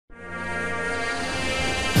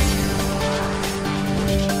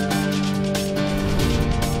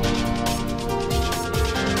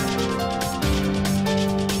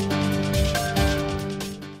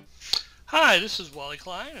Hi, this is Wally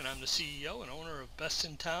Klein, and I'm the CEO and owner of Best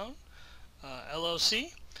in Town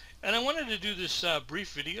LLC. And I wanted to do this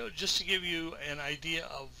brief video just to give you an idea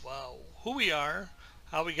of who we are,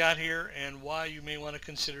 how we got here, and why you may want to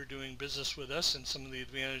consider doing business with us and some of the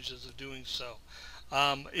advantages of doing so.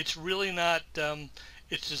 It's really not,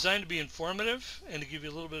 it's designed to be informative and to give you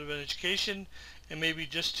a little bit of an education and maybe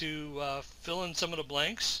just to fill in some of the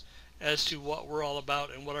blanks as to what we're all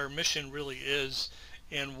about and what our mission really is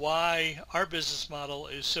and why our business model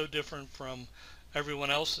is so different from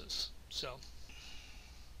everyone else's. So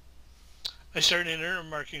I started an internet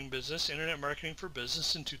marketing business, Internet Marketing for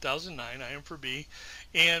Business, in 2009, IM4B,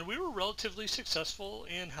 and we were relatively successful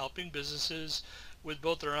in helping businesses with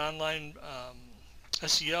both their online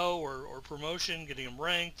SEO or promotion, getting them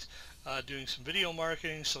ranked, doing some video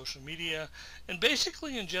marketing, social media, and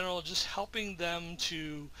basically in general just helping them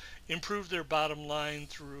to improve their bottom line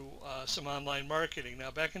through some online marketing. Now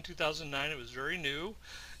back in 2009 it was very new,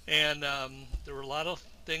 and there were a lot of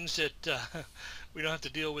things that we don't have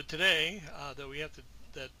to deal with today that we have to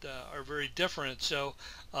are very different. So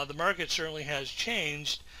the market certainly has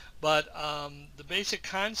changed, but the basic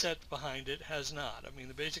concept behind it has not. I mean,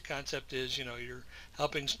 the basic concept is, you know, you're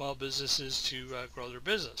helping small businesses to grow their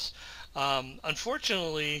business.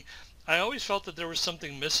 Unfortunately, I always felt that there was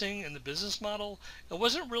something missing in the business model. I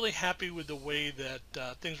wasn't really happy with the way that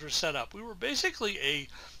things were set up. We were basically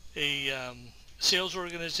a sales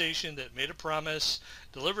organization that made a promise,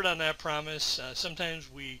 delivered on that promise.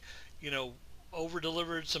 Sometimes we, you know,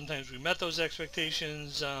 over-delivered. Sometimes we met those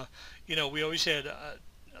expectations. You know, we always had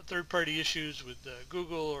third-party issues with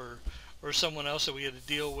Google or someone else that we had to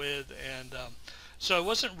deal with, and so I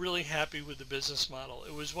wasn't really happy with the business model.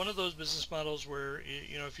 It was one of those business models where,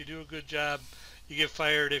 you know, if you do a good job, you get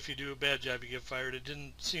fired. If you do a bad job, you get fired. It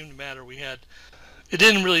didn't seem to matter. It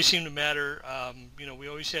didn't really seem to matter. You know, we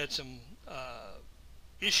always had some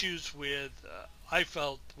issues with, I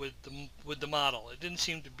felt, with the model. It didn't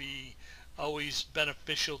seem to be always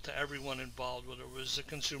beneficial to everyone involved, whether it was the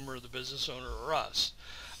consumer or the business owner or us.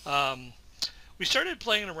 We started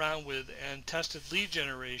playing around with and tested lead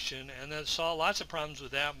generation, and then saw lots of problems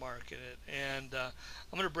with that market. And I'm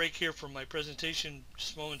going to break here from my presentation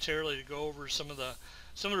just momentarily to go over some of the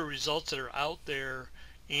results that are out there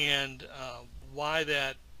and why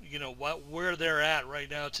that, you know, where they're at right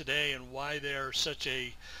now today, and why they're such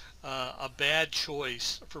a bad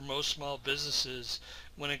choice for most small businesses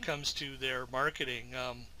when it comes to their marketing.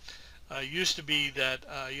 Used to be that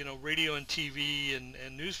you know, radio and TV and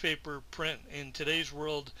newspaper print in today's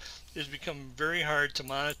world is becoming very hard to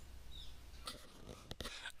monitor.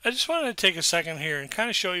 I just wanted to take a second here and kind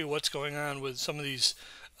of show you what's going on with some of these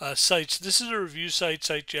sites. This is a review site,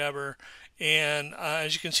 SiteJabber, and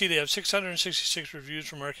as you can see, they have 666 reviews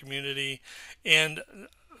from our community, and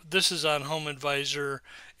this is on HomeAdvisor,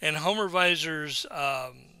 and HomeAdvisor's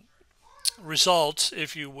results,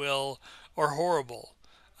 if you will, are horrible.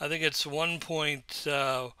 I think it's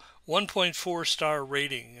 1.4 star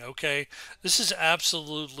rating. Okay, this is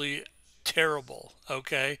absolutely terrible.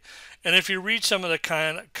 Okay, and if you read some of the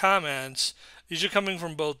comments, these are coming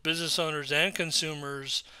from both business owners and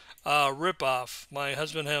consumers. Rip-off. My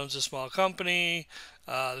husband owns a small company.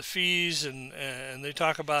 The fees, and they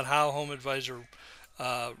talk about how HomeAdvisor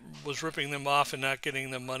was ripping them off and not getting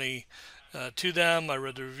the money to them. I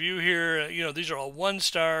read the review here. You know, these are all 1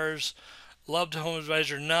 stars. Loved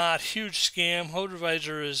HomeAdvisor not. Huge scam.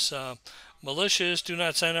 HomeAdvisor is malicious. Do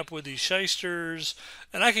not sign up with these shysters.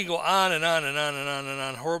 And I can go on and on and on and on and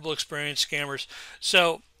on. Horrible experience, scammers.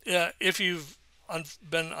 So if you've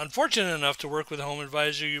been unfortunate enough to work with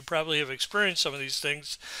HomeAdvisor, you probably have experienced some of these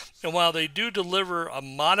things. And while they do deliver a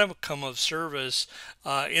modicum of service,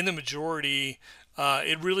 in the majority,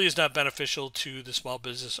 it really is not beneficial to the small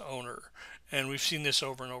business owner. And we've seen this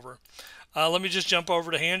over and over. Let me just jump over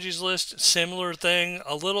to Angie's List. Similar thing,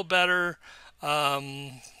 a little better.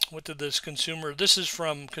 What did this consumer? This is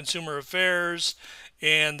from Consumer Affairs,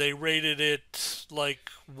 and they rated it like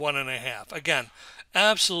 1.5. Again,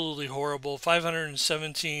 absolutely horrible.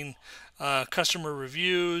 517 customer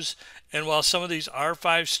reviews, and while some of these are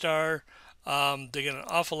 5-star, they get an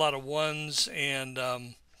awful lot of 1s, and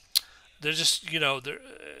they're just, you know,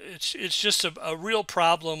 it's just a real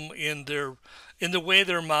problem in the way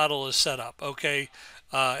their model is set up. Okay,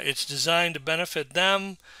 it's designed to benefit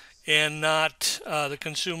them and not the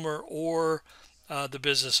consumer or the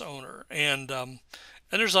business owner. And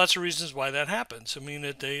there's lots of reasons why that happens. I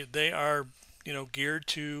mean, they are, you know, geared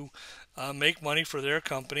to make money for their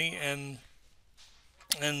company, and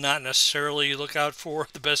and not necessarily look out for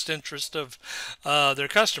the best interest of their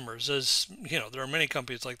customers. As you know, there are many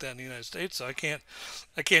companies like that in the United States, so I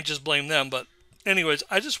can't just blame them. But anyways,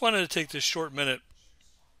 I just wanted to take this short minute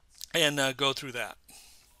and go through that.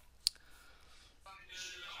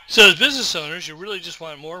 So as business owners, you really just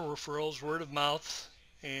want more referrals, word of mouth,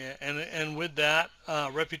 and with that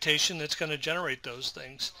reputation that's going to generate those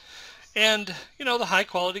things. And the high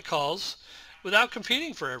quality calls without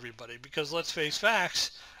competing for everybody, because let's face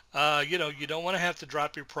facts, you don't want to have to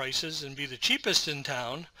drop your prices and be the cheapest in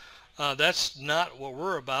town. That's not what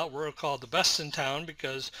we're about. We're called the best in town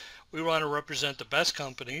because we want to represent the best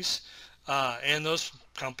companies, and those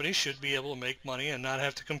companies should be able to make money and not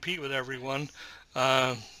have to compete with everyone,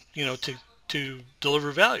 uh, to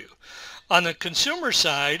deliver value. On the consumer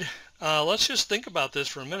side, let's just think about this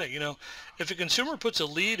for a minute. If a consumer puts a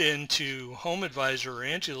lead into Home Advisor or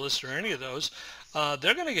AngelList or any of those,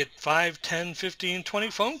 they're going to get 5, 10, 15, 20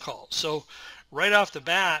 phone calls. So right off the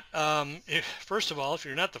bat, first of all, if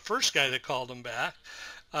you're not the first guy that called them back,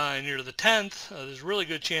 and you're the 10th, there's a really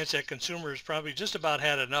good chance that consumer has probably just about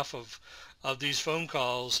had enough of these phone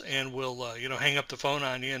calls and will hang up the phone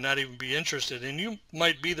on you and not even be interested. And you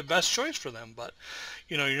might be the best choice for them, but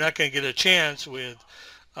you're not going to get a chance with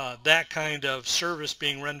that kind of service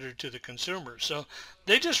being rendered to the consumer. So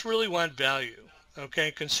they just really want value.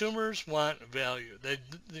 Okay, consumers want value.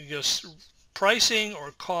 Pricing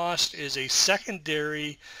or cost is a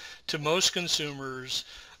secondary to most consumers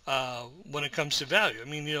when it comes to value. I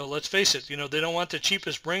mean, let's face it, they don't want the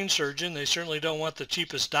cheapest brain surgeon. They certainly don't want the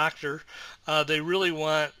cheapest doctor. They really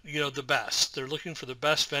want, the best. They're looking for the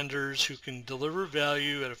best vendors who can deliver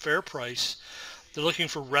value at a fair price. They're looking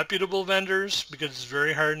for reputable vendors because it's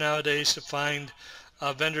very hard nowadays to find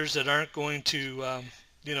vendors that aren't going to,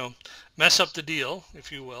 mess up the deal,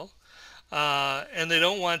 if you will. And they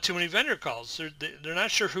don't want too many vendor calls. They're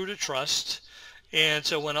not sure who to trust. And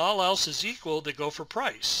so when all else is equal, they go for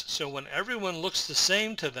price. So when everyone looks the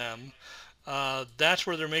same to them, that's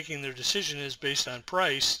where they're making their decision is based on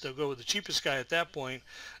price. They'll go with the cheapest guy at that point,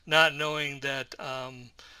 not knowing that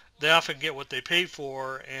they often get what they pay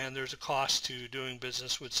for, and there's a cost to doing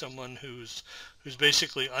business with someone who's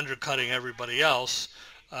basically undercutting everybody else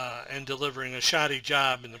and delivering a shoddy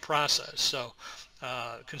job in the process. So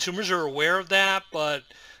consumers are aware of that, but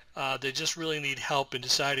they just really need help in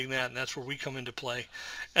deciding that, and that's where we come into play.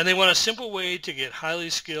 And they want a simple way to get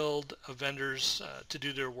highly skilled vendors to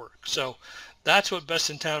do their work. So that's what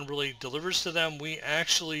Best in Town really delivers to them. We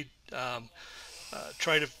actually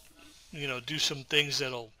try to do some things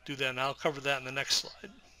that'll do that, and I'll cover that in the next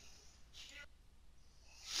slide.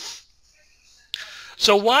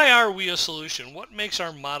 So why are we a solution? What makes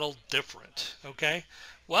our model different? Okay,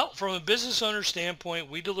 well, from a business owner standpoint,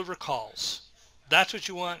 we deliver calls. That's what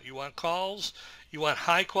you want. You want calls. You want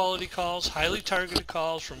high quality calls, highly targeted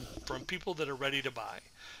calls from people that are ready to buy.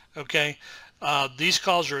 Okay, these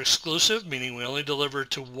calls are exclusive, meaning we only deliver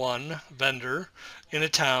to one vendor in a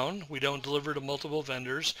town. We don't deliver to multiple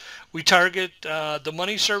vendors. We target the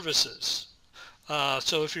money services.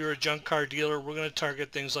 So if you're a junk car dealer, we're going to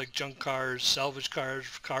target things like junk cars, salvage cars,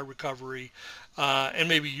 car recovery, and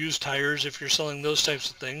maybe used tires if you're selling those types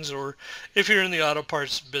of things. Or if you're in the auto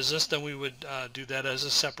parts business, then we would do that as a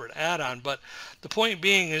separate add-on. But the point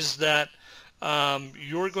being is that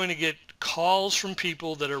you're going to get calls from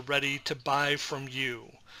people that are ready to buy from you,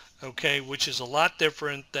 okay, which is a lot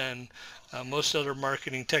different than most other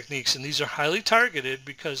marketing techniques. And these are highly targeted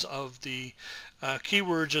because of the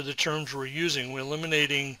keywords or the terms we're using. We're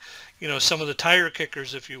eliminating, some of the tire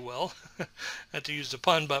kickers, if you will, not to use the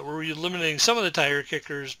pun, but we're eliminating some of the tire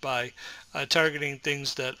kickers by targeting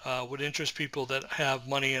things that would interest people that have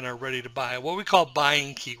money and are ready to buy, what we call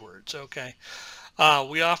buying keywords, okay?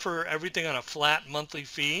 We offer everything on a flat monthly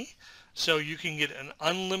fee, so you can get an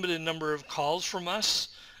unlimited number of calls from us.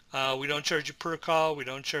 We don't charge you per call. We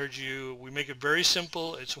don't charge you. We make it very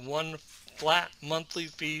simple. It's one flat monthly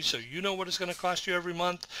fee, so you know what it's going to cost you every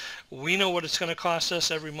month. We know what it's going to cost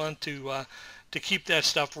us every month to keep that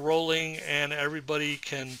stuff rolling, and everybody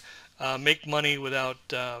can make money without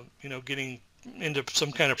getting into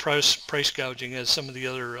some kind of price gouging as some of the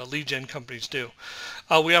other lead gen companies do.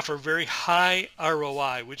 We offer very high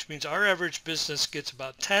ROI, which means our average business gets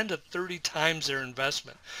about 10 to 30 times their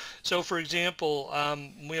investment. So for example,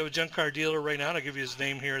 we have a junk car dealer right now, and I'll give you his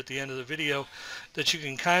name here at the end of the video. that you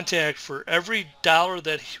can contact for every dollar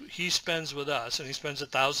that he spends with us, and he spends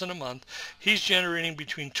 $1,000 a month, he's generating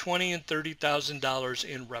between $20,000 and $30,000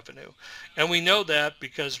 in revenue. And we know that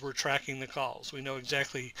because we're tracking the calls. We know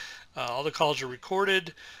exactly all the calls are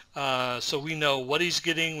recorded, so we know what he's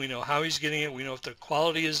getting, we know how he's getting it, we know if the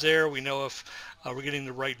quality is there, we know if we're getting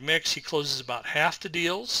the right mix. He closes about half the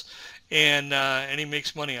deals, and he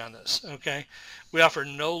makes money on this. Okay, we offer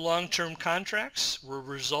no long-term contracts. We're a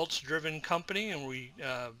results-driven company, and we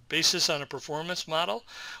base this on a performance model,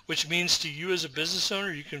 which means to you as a business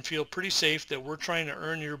owner, you can feel pretty safe that we're trying to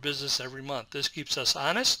earn your business every month. This keeps us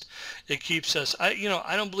honest. It keeps us, I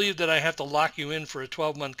don't believe that I have to lock you in for a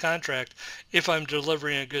 12-month contract if I'm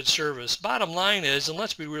delivering a good service. Bottom line is, and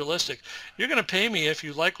let's be realistic, you're going to pay me if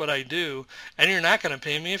you like what I do, and you're not going to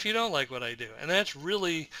pay me if you don't like what I do. And that's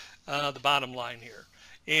really the bottom line here.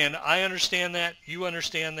 And I understand that, you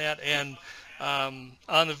understand that, and on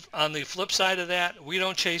the flip side of that, we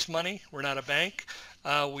don't chase money. We're not a bank.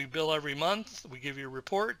 We bill every month. We give you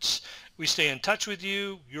reports. We stay in touch with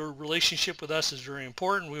you. Your relationship with us is very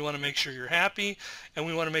important. We want to make sure you're happy, and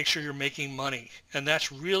we want to make sure you're making money. And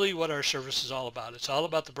that's really what our service is all about. It's all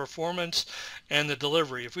about the performance and the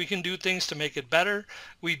delivery. If we can do things to make it better,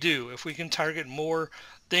 we do. If we can target more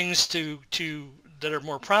things that are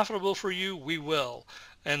more profitable for you, we will.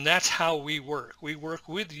 And that's how we work. We work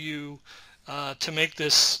with you to make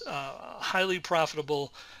this highly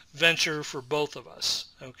profitable venture for both of us.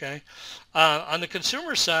 Okay. On the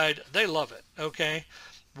consumer side, they love it. Okay.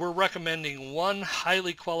 We're recommending one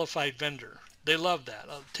highly qualified vendor. They love that.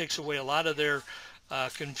 It takes away a lot of their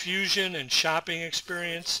confusion and shopping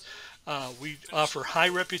experience. We offer high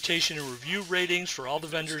reputation and review ratings for all the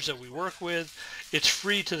vendors that we work with. It's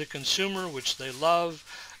free to the consumer, which they love.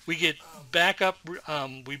 We get backup.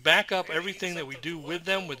 We back up everything that we do with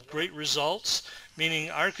them with great results, meaning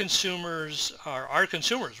our consumers are our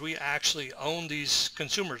consumers. We actually own these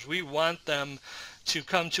consumers. We want them to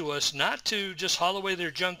come to us not to just haul away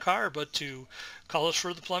their junk car, but to call us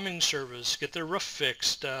for the plumbing service, get their roof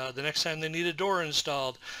fixed the next time they need a door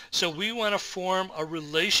installed. So we want to form a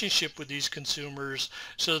relationship with these consumers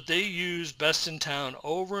so that they use Best in Town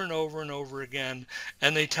over and over and over again,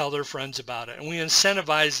 and they tell their friends about it. And we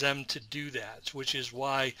incentivize them to do that, which is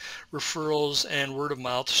why referrals and word of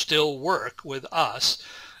mouth still work with us.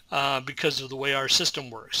 Because of the way our system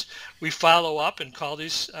works. We follow up and call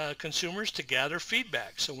these consumers to gather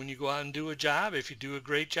feedback. So when you go out and do a job, if you do a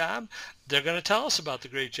great job, they're going to tell us about the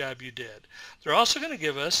great job you did. They're also going to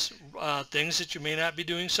give us things that you may not be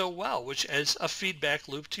doing so well, which is a feedback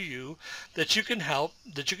loop to you that you can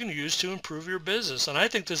use to improve your business. And I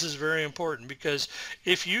think this is very important, because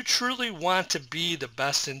if you truly want to be the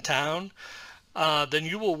best in town, then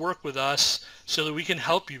you will work with us so that we can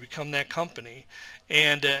help you become that company.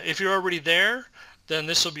 And if you're already there, then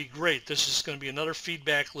this will be great. This is going to be another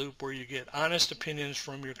feedback loop where you get honest opinions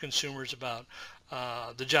from your consumers about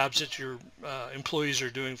the jobs that your employees are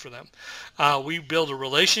doing for them. We build a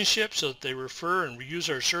relationship so that they refer and reuse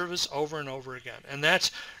our service over and over again. And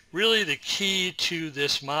that's really the key to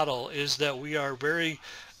this model, is that we are very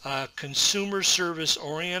consumer service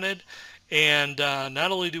oriented. And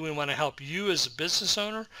not only do we want to help you as a business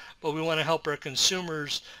owner, but we want to help our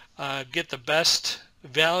consumers get the best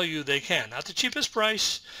value they can. Not the cheapest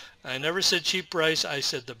price. I never said cheap price. I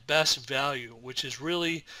said the best value, which is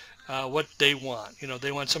really what they want.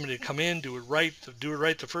 They want somebody to come in, do it right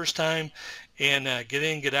the first time, and get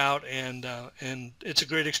in, get out, and it's a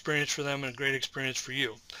great experience for them and a great experience for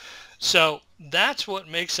you. So that's what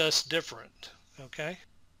makes us different. Okay.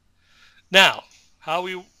 Now, how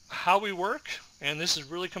we work, and this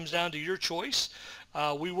really comes down to your choice.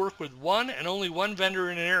 We work with one and only one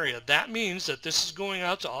vendor in an area. That means that this is going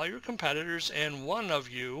out to all your competitors, and one of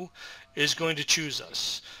you is going to choose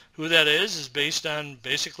us. Who that is based on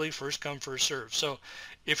basically first come, first serve. So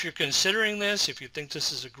if you're considering this, if you think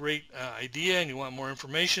this is a great idea and you want more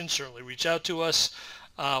information, certainly reach out to us.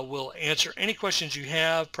 We'll answer any questions you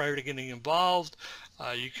have prior to getting involved.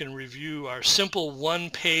 You can review our simple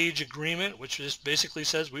one-page agreement, which just basically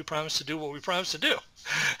says we promise to do what we promise to do.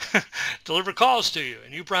 Deliver calls to you,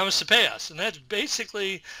 and you promise to pay us. And that's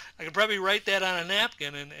basically, I could probably write that on a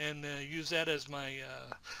napkin and use that as my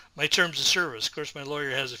my terms of service. Of course, my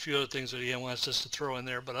lawyer has a few other things that he wants us to throw in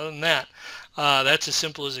there, but other than that, that's as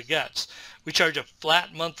simple as it gets. We charge a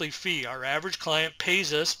flat monthly fee. Our average client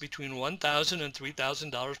pays us between $1,000 and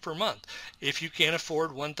 $3,000 per month. If you can't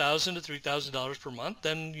afford $1,000 to $3,000 per month,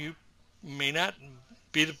 then you may not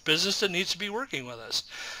be the business that needs to be working with us.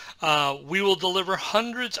 We will deliver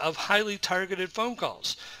hundreds of highly targeted phone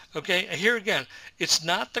calls. Okay, here again, it's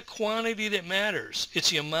not the quantity that matters. It's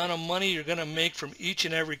the amount of money you're going to make from each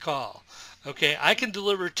and every call. Okay, I can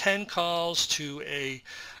deliver 10 calls to a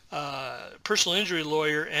personal injury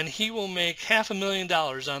lawyer, and he will make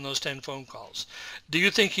 $500,000 on those 10 phone calls. Do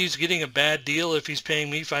you think he's getting a bad deal if he's paying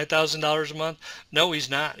me $5,000 a month? No, he's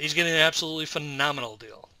not. He's getting an absolutely phenomenal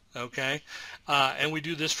deal. Okay, and we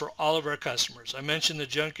do this for all of our customers. I mentioned the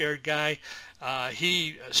junkyard guy.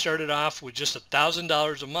 He started off with just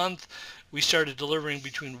 $1,000 a month. We started delivering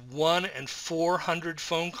between 1 and 400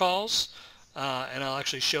 phone calls, and I'll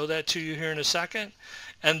actually show that to you here in a second.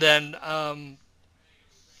 And then on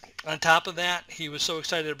top of that, he was so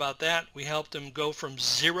excited about that, we helped him go from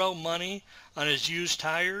zero money on his used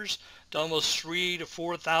tires to almost $3,000 to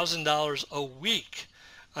 $4,000 a week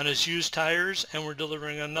on his used tires, and we're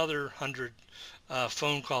delivering another 100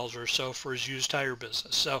 phone calls or so for his used tire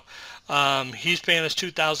business. So he's paying us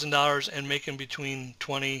 $2,000 and making between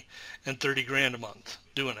 20 and 30 grand a month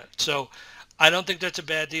doing it. So I don't think that's a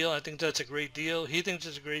bad deal. I think that's a great deal. He thinks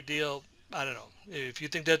it's a great deal. I don't know. If you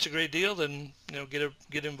think that's a great deal, then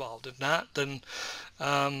get involved. If not, then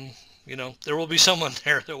there will be someone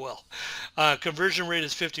there that will. Conversion rate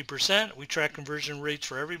is 50%. We track conversion rates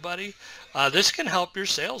for everybody. This can help your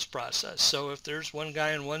sales process. So if there's one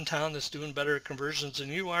guy in one town that's doing better at conversions than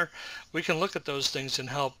you are, we can look at those things and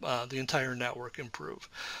help the entire network improve.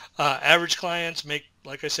 Average clients make,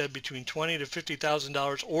 like I said, between $20,000 to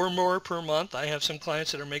 $50,000 or more per month. I have some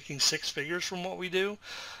clients that are making six figures from what we do.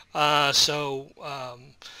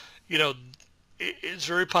 It's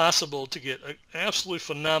very possible to get an absolutely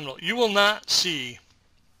phenomenal. You will not see,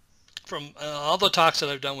 from all the talks that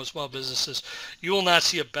I've done with small businesses, you will not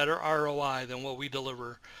see a better ROI than what we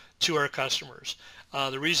deliver to our customers.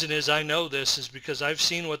 The reason is I know this is because I've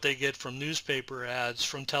seen what they get from newspaper ads,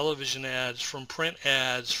 from television ads, from print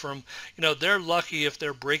ads, they're lucky if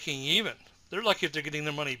they're breaking even. They're lucky if they're getting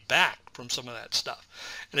their money back from some of that stuff.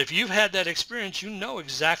 And if you've had that experience, you know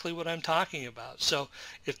exactly what I'm talking about. So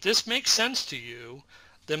if this makes sense to you,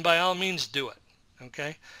 then by all means do it.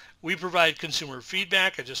 Okay? We provide consumer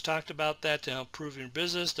feedback. I just talked about that to help improve your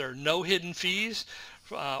business. There are no hidden fees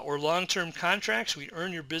or long-term contracts. We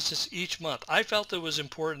earn your business each month. I felt it was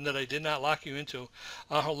important that I did not lock you into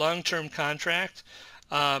a long-term contract.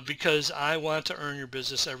 Because I want to earn your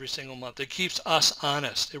business every single month. It keeps us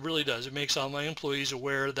honest. It really does. It makes all my employees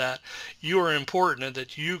aware that you are important and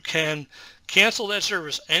that you can cancel that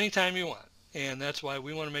service anytime you want. And that's why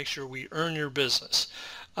we want to make sure we earn your business.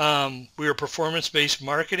 We are performance-based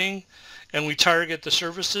marketing, and we target the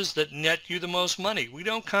services that net you the most money. We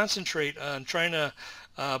don't concentrate on trying to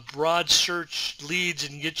broad search leads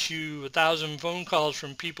and get you 1,000 phone calls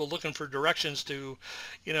from people looking for directions to,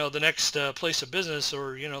 the next place of business,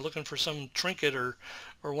 or looking for some trinket, or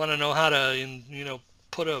want to know how to,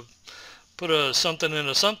 put a something in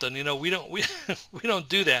a something. We don't we don't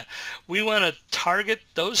do that. We want to target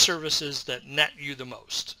those services that net you the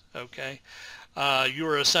most. Okay. You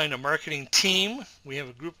are assigned a marketing team. We have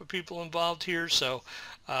a group of people involved here, so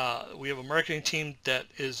we have a marketing team that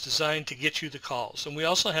is designed to get you the calls. And we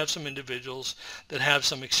also have some individuals that have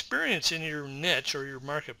some experience in your niche or your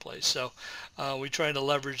marketplace. So we try to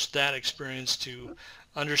leverage that experience to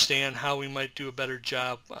understand how we might do a better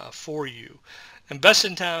job for you. And best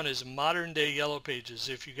in town is modern day Yellow Pages.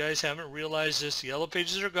 If you guys haven't realized this, the Yellow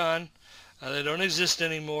Pages are gone. They don't exist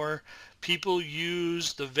anymore. People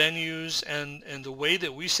use the venues and the way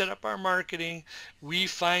that we set up our marketing. We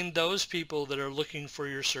find those people that are looking for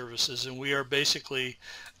your services, and we are basically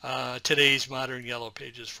today's modern Yellow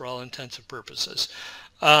Pages for all intents and purposes.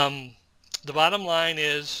 The bottom line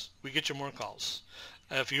is we get you more calls.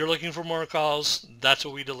 If you're looking for more calls, that's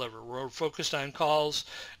what we deliver. We're focused on calls.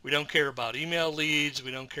 We don't care about email leads.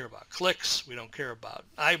 We don't care about clicks. We don't care about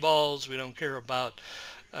eyeballs. We don't care about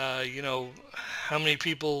how many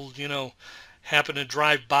people, happen to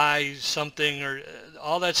drive by something, or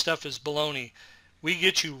all that stuff is baloney. We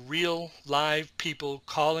get you real live people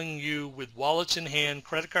calling you with wallets in hand,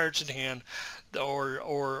 credit cards in hand,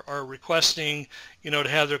 or are requesting, to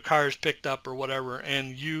have their cars picked up or whatever,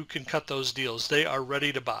 and you can cut those deals. They are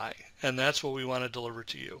ready to buy, and that's what we want to deliver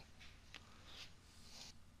to you.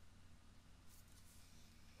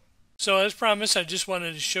 So as promised, I just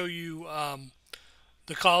wanted to show you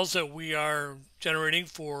the calls that we are generating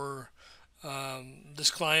for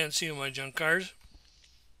this client, CMI Junk Cars.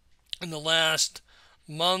 In the last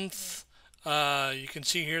month, you can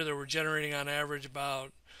see here that we're generating on average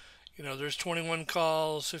about, there's 21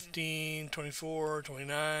 calls, 15, 24,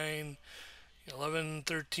 29, 11,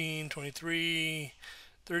 13, 23,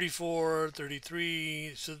 34,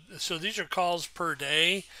 33. So these are calls per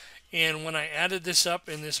day. And when I added this up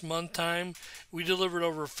in this month time, we delivered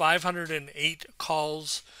over 508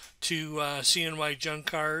 calls to CNY Junk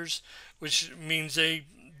Cars, which means they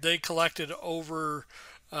collected over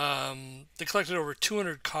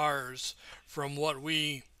 200 cars from what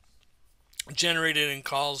we generated in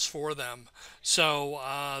calls for them. So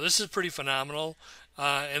this is pretty phenomenal,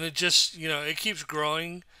 and it just it keeps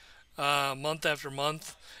growing month after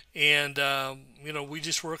month, and we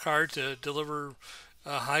just work hard to deliver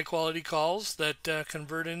high quality calls that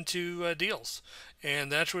convert into deals,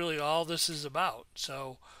 and that's really all this is about.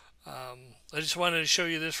 So I just wanted to show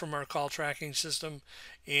you this from our call tracking system,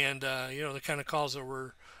 and the kind of calls that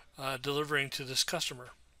we're delivering to this customer.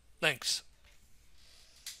 Thanks.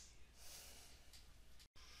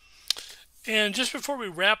 And just before we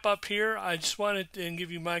wrap up here, I just wanted to give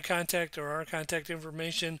you my contact or our contact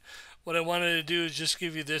information. What I wanted to do is just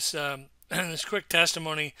give you this this quick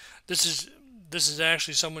testimony. This is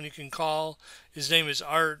actually someone you can call. His name is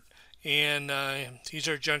Art, and he's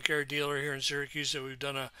our junkyard dealer here in Syracuse that we've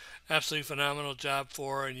done a absolutely phenomenal job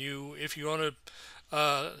for. And if you own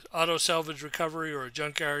a auto salvage recovery or a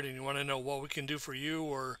junkyard and you want to know what we can do for you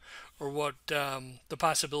or what the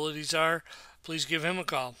possibilities are, please give him a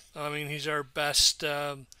call. I mean, he's our best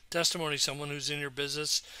testimony, someone who's in your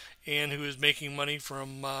business and who is making money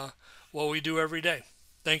from what we do every day.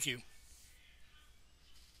 Thank you.